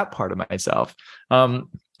own that part of myself. And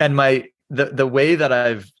the way that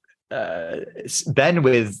I've been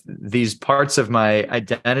with these parts of my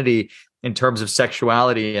identity in terms of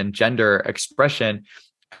sexuality and gender expression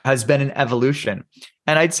has been an evolution.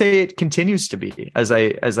 And I'd say it continues to be as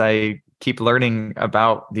I keep learning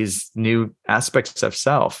about these new aspects of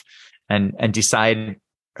self and decide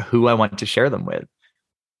who I want to share them with.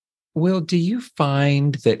 Will, do you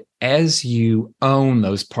find that as you own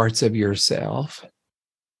those parts of yourself,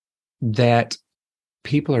 that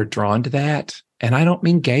people are drawn to that? And I don't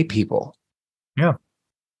mean gay people. Yeah.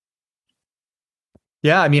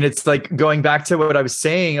 Yeah, I mean, it's like going back to what I was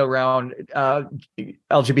saying around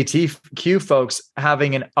LGBTQ folks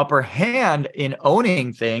having an upper hand in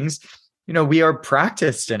owning things. We are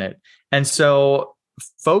practiced in it. And so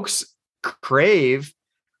folks crave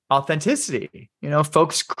authenticity.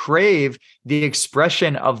 Folks crave the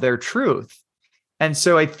expression of their truth. And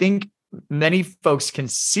so I think many folks can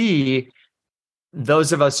see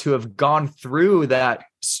those of us who have gone through that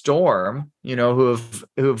storm, who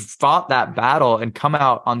have fought that battle and come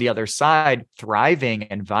out on the other side thriving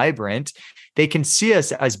and vibrant, they can see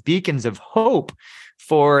us as beacons of hope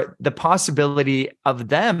for the possibility of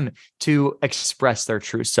them to express their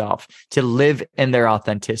true self, to live in their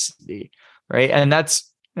authenticity, right? And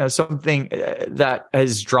that's something that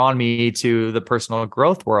has drawn me to the personal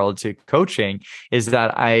growth world, to coaching, is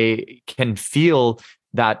that I can feel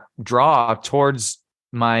that draw towards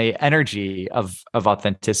my energy of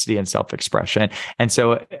authenticity and self-expression. And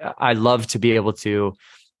so I love to be able to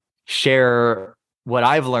share what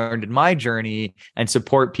I've learned in my journey and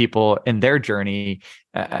support people in their journey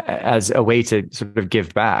as a way to sort of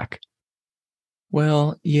give back.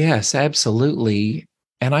 Well, yes, absolutely.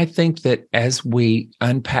 And I think that as we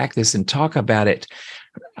unpack this and talk about it,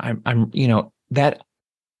 I'm that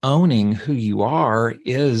owning who you are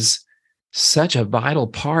is such a vital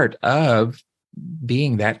part of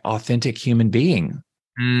being that authentic human being,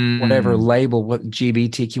 whatever label, what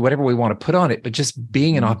GBTQ, whatever we want to put on it, but just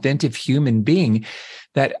being an authentic human being,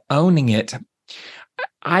 that owning it.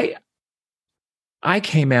 I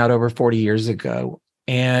came out over 40 years ago,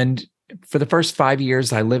 and for the first 5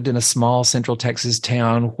 years, I lived in a small Central Texas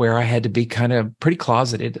town where I had to be kind of pretty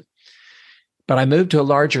closeted. But I moved to a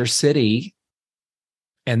larger city,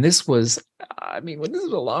 and this was a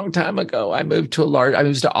long time ago. I moved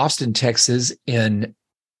to Austin, Texas in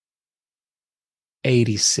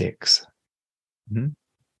 86. Mm-hmm.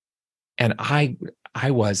 And I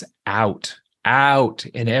was out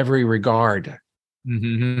in every regard.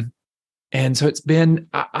 Mm-hmm. And so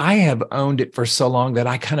I have owned it for so long that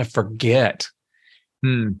I kind of forget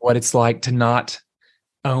what it's like to not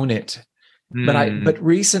own it. But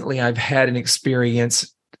recently I've had an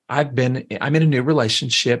experience. I'm in a new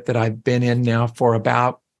relationship that I've been in now for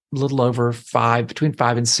about a little over between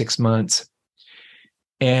 5 and 6 months.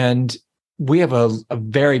 And we have a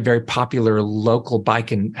very, very popular local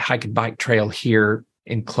hike and bike trail here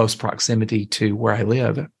in close proximity to where I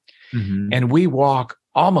live. Mm-hmm. And we walk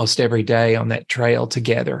almost every day on that trail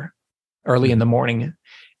together early in the morning.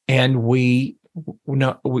 And we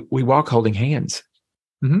walk holding hands.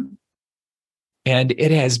 Mm-hmm. And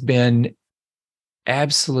it has been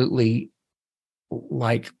absolutely,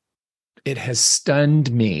 it has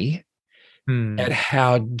stunned me at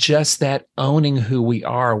how just that owning who we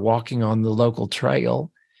are walking on the local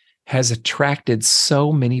trail has attracted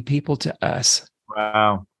so many people to us.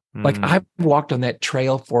 Wow. I've walked on that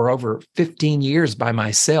trail for over 15 years by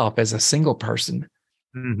myself as a single person.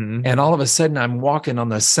 Mm-hmm. And all of a sudden I'm walking on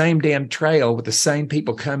the same damn trail with the same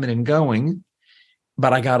people coming and going,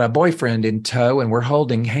 but I got a boyfriend in tow and we're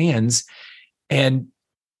holding hands, and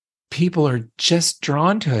people are just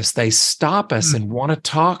drawn to us. They stop us and want to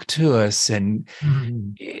talk to us. And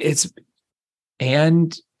I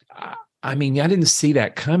didn't see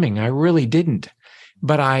that coming. I really didn't.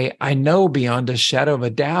 But I know beyond a shadow of a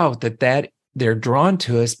doubt that they're drawn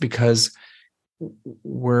to us because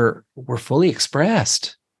we're fully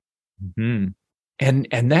expressed. Mm-hmm.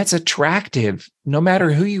 And that's attractive. No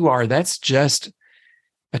matter who you are, that's just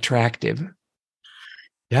attractive.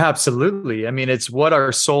 Yeah, absolutely. I mean, it's what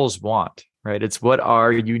our souls want, right? It's what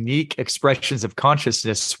our unique expressions of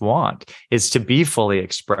consciousness want, is to be fully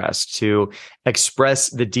expressed, to express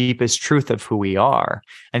the deepest truth of who we are.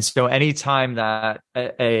 And so anytime that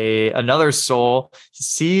another soul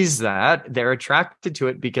sees that, they're attracted to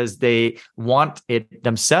it because they want it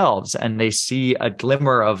themselves, and they see a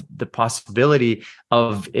glimmer of the possibility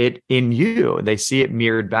of it in you. They see it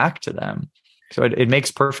mirrored back to them. So it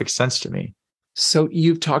makes perfect sense to me. So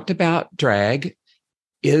you've talked about drag.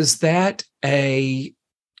 Is that a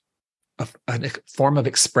form of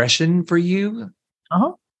expression for you?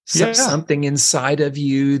 Uh-huh. Yeah. Something inside of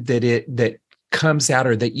you that comes out,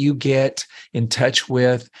 or that you get in touch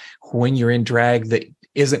with when you're in drag, that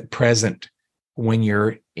isn't present when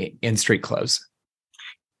you're in street clothes?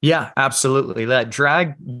 Yeah, absolutely. That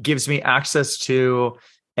drag gives me access to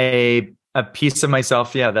a piece of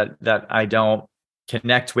myself, that I don't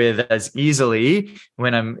connect with as easily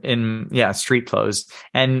when I'm in street clothes.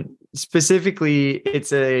 And specifically,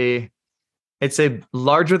 it's a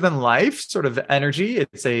larger than life sort of energy.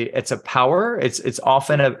 It's a power. It's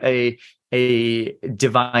often a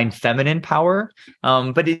divine feminine power.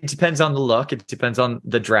 But it depends on the look. It depends on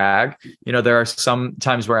the drag. There are some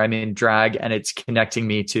times where I'm in drag and it's connecting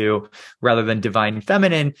me to, rather than divine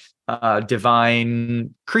feminine,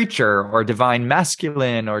 divine creature, or divine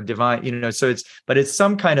masculine, or divine, so it's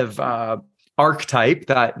some kind of archetype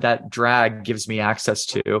that drag gives me access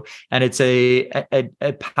to. And it's a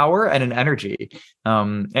power and an energy.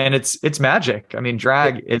 And it's magic. I mean,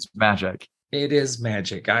 drag is magic. It is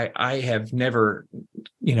magic. I have never,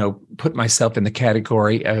 put myself in the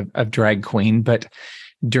category of drag queen, but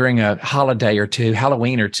during a holiday or two,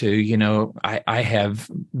 Halloween or two, I have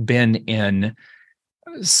been in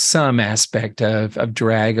some aspect of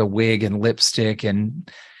drag, a wig and lipstick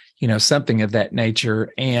and, something of that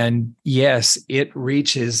nature. And yes, it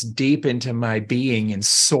reaches deep into my being and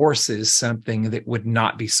sources something that would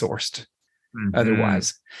not be sourced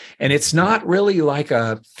otherwise. And it's not really like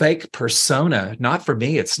a fake persona. Not for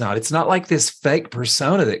me. It's not like this fake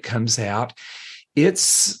persona that comes out.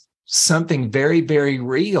 It's something very, very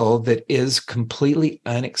real that is completely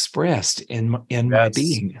unexpressed in my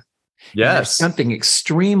being. Yes. There's something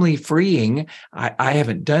extremely freeing. I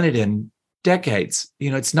haven't done it in decades.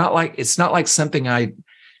 It's not like something I,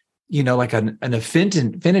 like an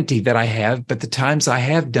affinity that I have, but the times I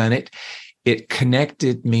have done it, it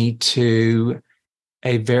connected me to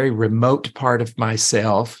a very remote part of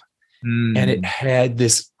myself. And it had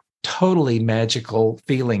this totally magical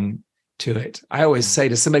feeling to it. I always say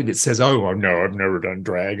to somebody that says, "Oh, no, I've never done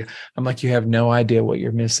drag," I'm like, you have no idea what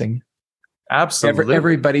you're missing. Absolutely.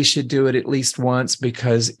 Everybody should do it at least once,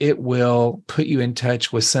 because it will put you in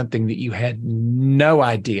touch with something that you had no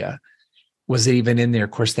idea was even in there.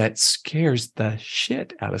 Of course, that scares the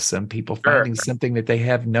shit out of some people, finding something that they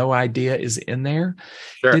have no idea is in there.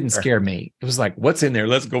 Didn't scare me. It was like, what's in there?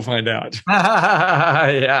 Let's go find out.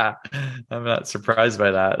 Yeah, I'm not surprised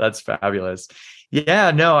by that. That's fabulous.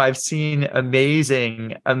 Yeah, no, I've seen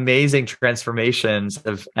amazing transformations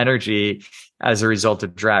of energy as a result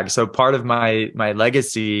of drag. So part of my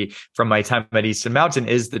legacy from my time at Easton Mountain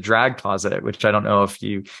is the drag closet, which I don't know if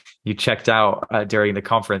you checked out during the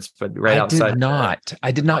conference, but right outside.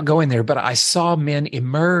 I did not go in there, but I saw men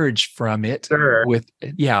emerge from it And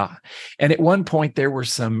at one point there were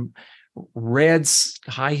some red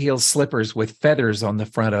high heel slippers with feathers on the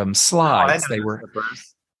front of them, slides. They were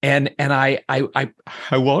slippers. And I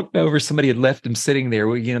walked over. Somebody had left them sitting there,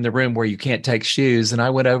 in the room where you can't take shoes. And I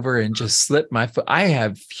went over and just slipped my foot. I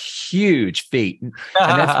have huge feet, and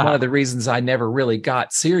that's one of the reasons I never really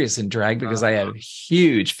got serious in drag, because I have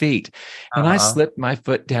huge feet. And I slipped my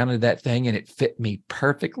foot down into that thing, and it fit me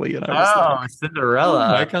perfectly. And I was like, Cinderella!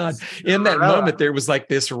 Oh my God! Cinderella. In that moment, there was like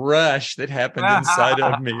this rush that happened inside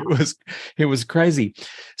of me. It was crazy.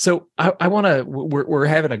 So I want to. We're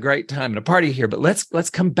having a great time and a party here, but let's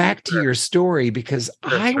come back to your story, because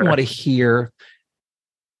I want to hear,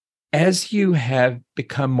 as you have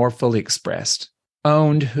become more fully expressed,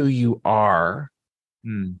 owned who you are,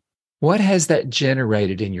 what has that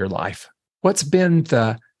generated in your life? What's been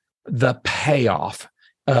the payoff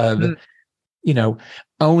of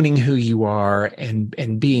owning who you are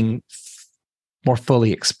and being more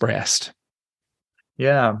fully expressed?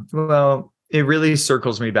 Yeah, well, it really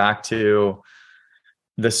circles me back to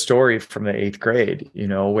the story from the 8th grade,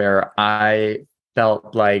 where I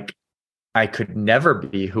felt like I could never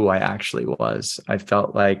be who I actually was. I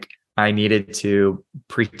felt like I needed to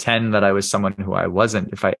pretend that I was someone who I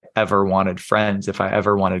wasn't if I ever wanted friends, if I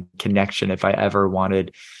ever wanted connection, if I ever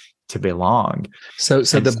wanted to belong. So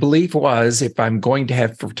the belief was, if I'm going to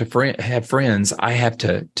have friends, I have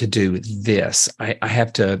to do this. I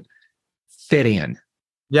have to fit in.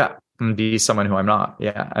 Yeah. And be someone who I'm not.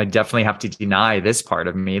 Yeah. I definitely have to deny this part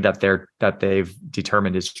of me that they've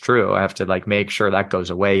determined is true. I have to like make sure that goes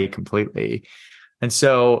away completely. And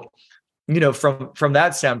so, from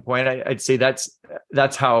that standpoint, I'd say that's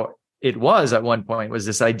how it was at one point, was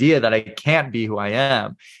this idea that I can't be who I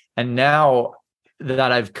am. And now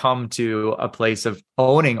that I've come to a place of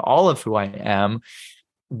owning all of who I am,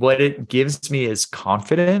 what it gives me is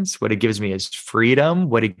confidence. What it gives me is freedom.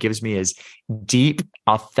 What it gives me is deep,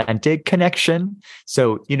 authentic connection.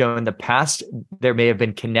 So, in the past, there may have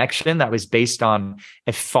been connection that was based on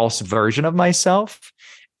a false version of myself.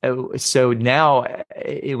 So now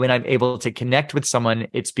when I'm able to connect with someone,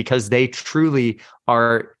 it's because they truly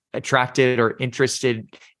are attracted or interested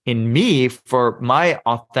in me for my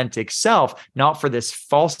authentic self, not for this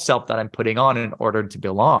false self that I'm putting on in order to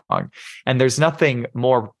belong. And there's nothing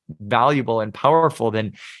more valuable and powerful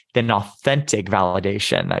than authentic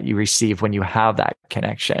validation that you receive when you have that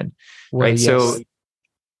connection. Well, right. Yes. So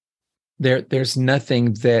there's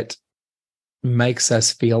nothing that makes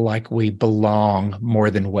us feel like we belong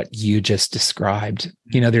more than what you just described.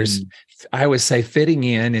 I always say fitting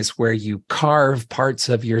in is where you carve parts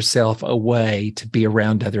of yourself away to be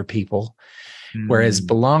around other people. Whereas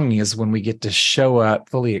belonging is when we get to show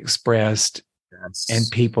up fully expressed, and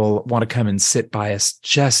people want to come and sit by us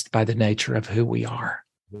just by the nature of who we are.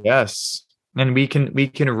 Yes. And we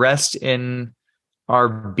can rest in our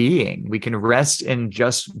being. We can rest in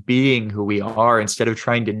just being who we are instead of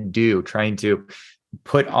trying to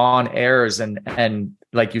put on airs and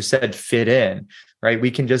like you said, fit in, right? We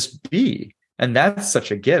can just be. And that's such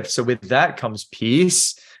a gift. So with that comes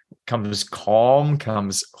peace, comes calm,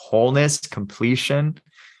 comes wholeness, completion.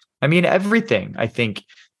 I mean, everything I think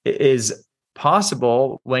is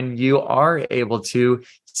possible when you are able to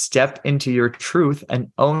step into your truth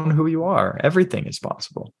and own who you are. Everything is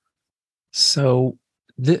possible. So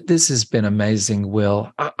this has been amazing,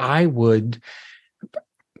 Wil. I'd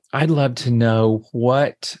love to know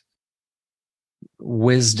what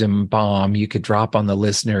wisdom bomb you could drop on the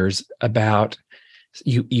listeners about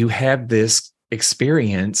you have this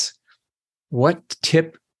experience. What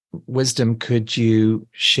wisdom could you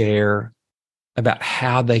share about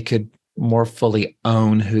how they could more fully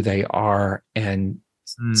own who they are and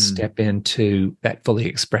step into that fully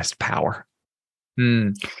expressed power?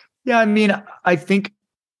 Yeah, I mean, I think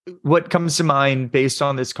what comes to mind based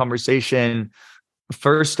on this conversation,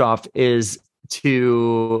 first off, is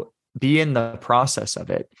to be in the process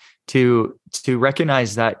of it, to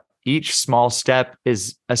recognize that each small step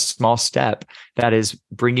is a small step that is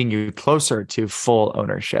bringing you closer to full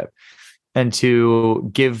ownership, and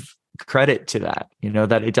to give credit to that,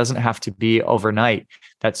 that it doesn't have to be overnight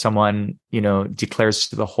that someone, declares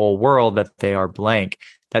to the whole world that they are blank,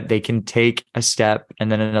 that they can take a step and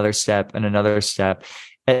then another step and another step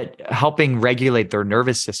at helping regulate their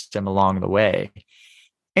nervous system along the way.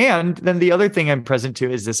 And then the other thing I'm present to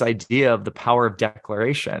is this idea of the power of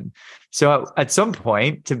declaration. So at some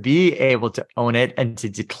point, to be able to own it and to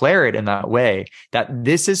declare it in that way, that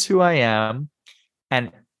this is who I am,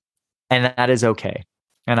 and that is okay.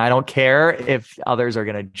 And I don't care if others are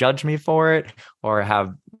going to judge me for it or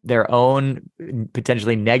have their own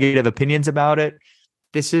potentially negative opinions about it.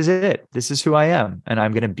 This is it. This is who I am, and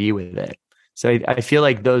I'm going to be with it. So I feel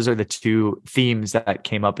like those are the two themes that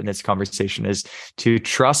came up in this conversation, is to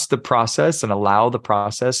trust the process and allow the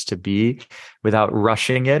process to be without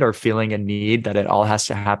rushing it or feeling a need that it all has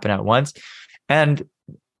to happen at once, and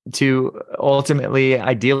to ultimately,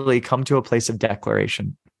 ideally, come to a place of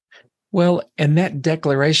declaration. Well, and that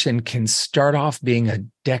declaration can start off being a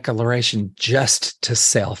declaration just to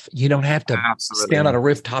self. You don't have to stand on a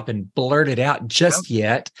rooftop and blurt it out just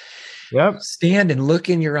yet. Yep. Stand and look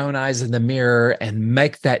in your own eyes in the mirror and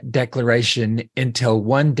make that declaration until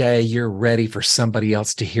one day you're ready for somebody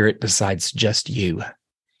else to hear it besides just you.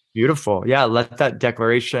 Beautiful. Yeah. Let that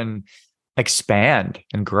declaration expand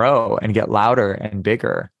and grow and get louder and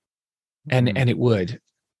bigger. And it would.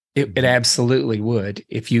 It absolutely would.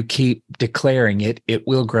 If you keep declaring it, it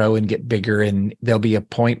will grow and get bigger, and there'll be a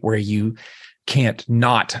point where you can't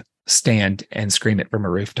not stand and scream it from a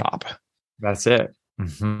rooftop. That's it.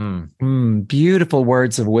 Beautiful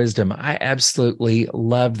words of wisdom. I absolutely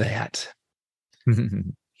love that.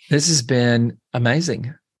 This has been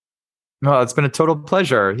amazing. No, it's been a total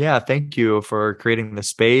pleasure. Yeah, thank you for creating the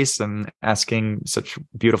space and asking such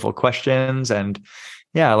beautiful questions, and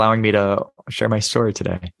allowing me to share my story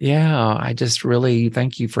today. Yeah, I just really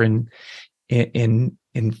thank you for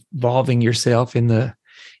involving yourself in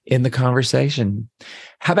in the conversation.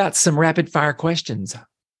 How about some rapid fire questions?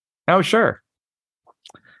 Oh, sure.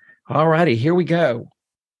 All righty, here we go.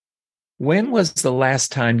 When was the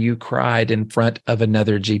last time you cried in front of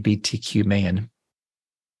another LGBTQ man?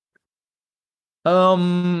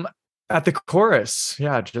 At the chorus.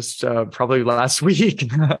 Yeah, just probably last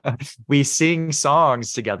week. We sing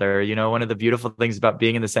songs together. You know, one of the beautiful things about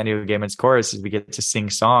being in the San Diego Gay Men's Chorus is we get to sing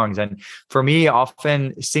songs. And for me,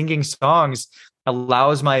 often singing songs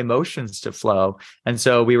allows my emotions to flow. And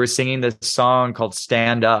so we were singing this song called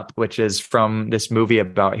Stand Up, which is from this movie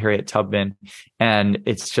about Harriet Tubman. And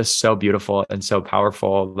it's just so beautiful and so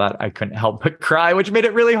powerful that I couldn't help but cry, which made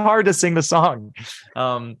it really hard to sing the song.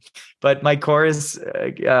 But my chorus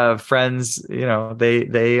friends, you know,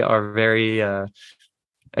 they are very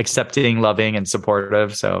accepting, loving, and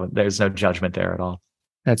supportive. So there's no judgment there at all.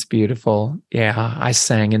 That's beautiful. Yeah, I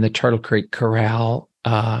sang in the Turtle Creek Chorale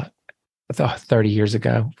 30 years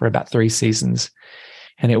ago for about 3 seasons,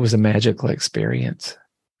 and it was a magical experience.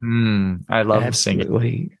 I love singing.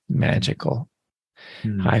 Absolutely magical.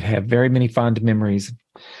 I have very many fond memories.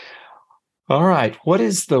 All right. What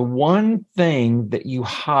is the one thing that you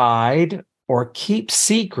hide or keep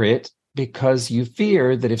secret because you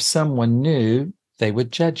fear that if someone knew, they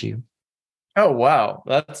would judge you? Oh, wow.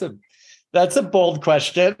 That's a bold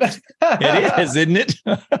question. It is, isn't it?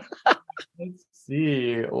 Let's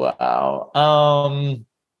see. Wow.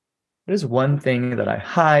 What is one thing that I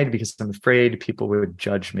hide because I'm afraid people would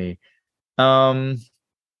judge me?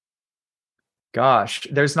 Gosh,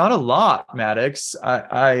 there's not a lot, Maddox.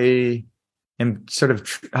 I am sort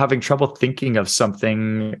of having trouble thinking of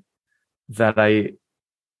something that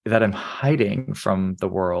I'm hiding from the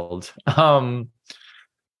world.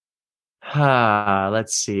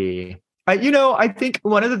 Let's see. I think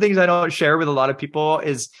one of the things I don't share with a lot of people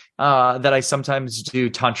is that I sometimes do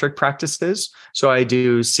tantric practices. So I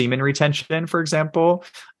do semen retention, for example.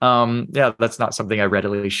 That's not something I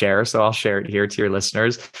readily share. So I'll share it here to your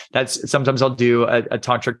listeners. Sometimes I'll do a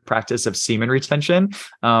tantric practice of semen retention,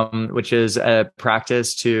 which is a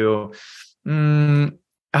practice to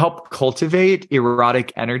help cultivate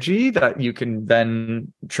erotic energy that you can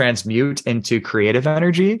then transmute into creative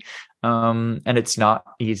energy. And it's not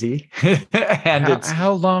easy. And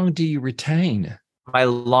how long do you retain? My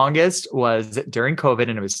longest was during COVID,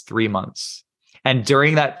 and it was 3 months. And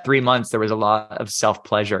during that 3 months, there was a lot of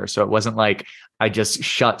self-pleasure. So it wasn't like I just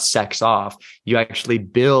shut sex off. You actually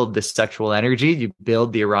build the sexual energy, you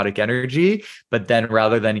build the erotic energy, but then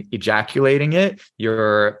rather than ejaculating it,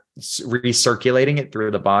 you're recirculating it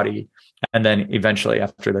through the body. And then eventually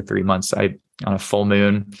after the 3 months, on a full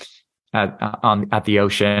moon at the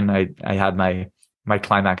ocean, I had my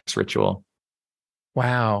climax ritual.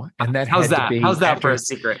 Wow. And that how's had to be how's that for a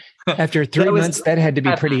secret? After 3 months, that had to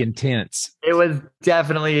be pretty intense. It was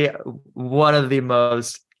definitely one of the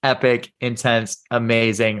most epic, intense,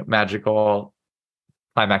 amazing, magical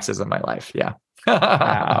climaxes of my life. Yeah.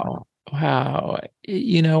 Wow. I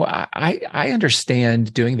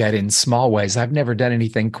understand doing that in small ways. I've never done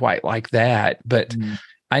anything quite like that, but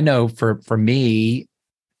I know for me,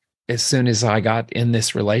 as soon as I got in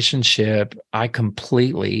this relationship, I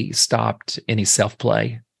completely stopped any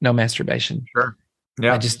self-play, no masterbation. Sure.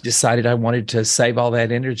 Yeah. I just decided I wanted to save all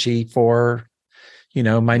that energy for,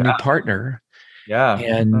 my new partner. Yeah.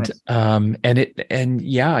 And, nice.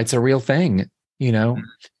 It's a real thing,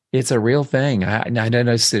 it's a real thing. I don't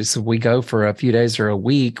know if we go for a few days or a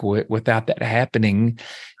week without that happening.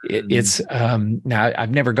 It's now I've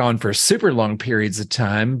never gone for super long periods of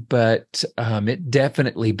time, but it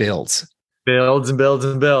definitely builds and builds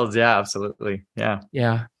and builds. Yeah, absolutely. Yeah.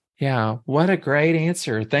 What a great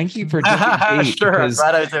answer. Thank you for digging deep. Sure. I'm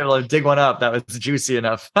glad I was able to dig one up. That was juicy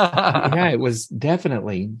enough. Yeah, it was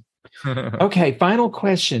definitely. Okay. Final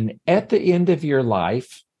question. At the end of your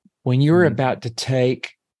life, when you're about to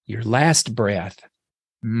take your last breath,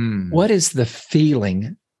 what is the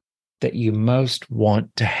feeling that you most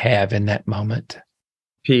want to have in that moment?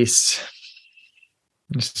 Peace.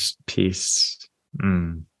 Just peace.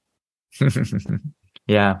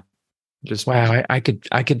 Yeah. Just wow. I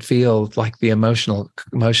could feel like the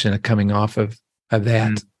emotion coming off of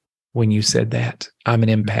that when you said that. I'm an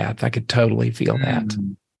empath. I could totally feel that.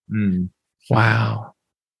 Wow.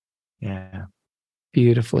 Yeah.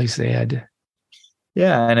 Beautifully said.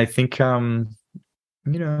 Yeah. And I think, a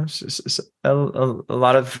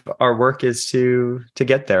lot of our work is to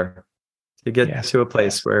get there, to get to a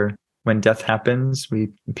place where when death happens, we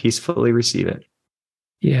peacefully receive it.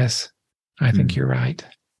 Yes, I think you're right.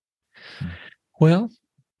 Well,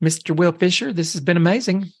 Mr. Wil Fisher, this has been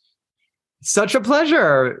amazing. Such a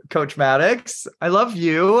pleasure, Coach Maddox. I love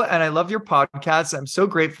you and I love your podcast. I'm so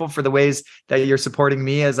grateful for the ways that you're supporting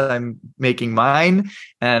me as I'm making mine.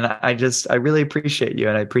 And I really appreciate you.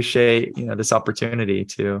 And I appreciate, this opportunity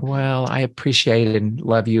to. Well, I appreciate and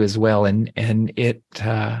love you as well. And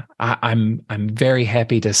I'm very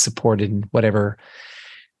happy to support in whatever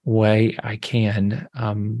way I can.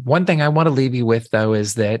 One thing I want to leave you with though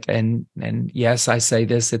is that, and yes, I say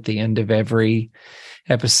this at the end of every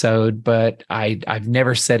episode, but I've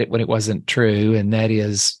never said it when it wasn't true. And that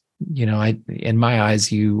is, in my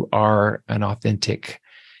eyes, you are an authentic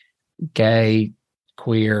gay,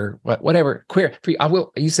 queer, whatever queer.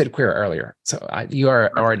 You said queer earlier. So you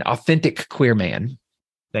are an authentic queer man.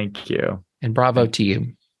 Thank you. And bravo to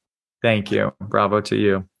you. Thank you. Bravo to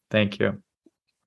you. Thank you.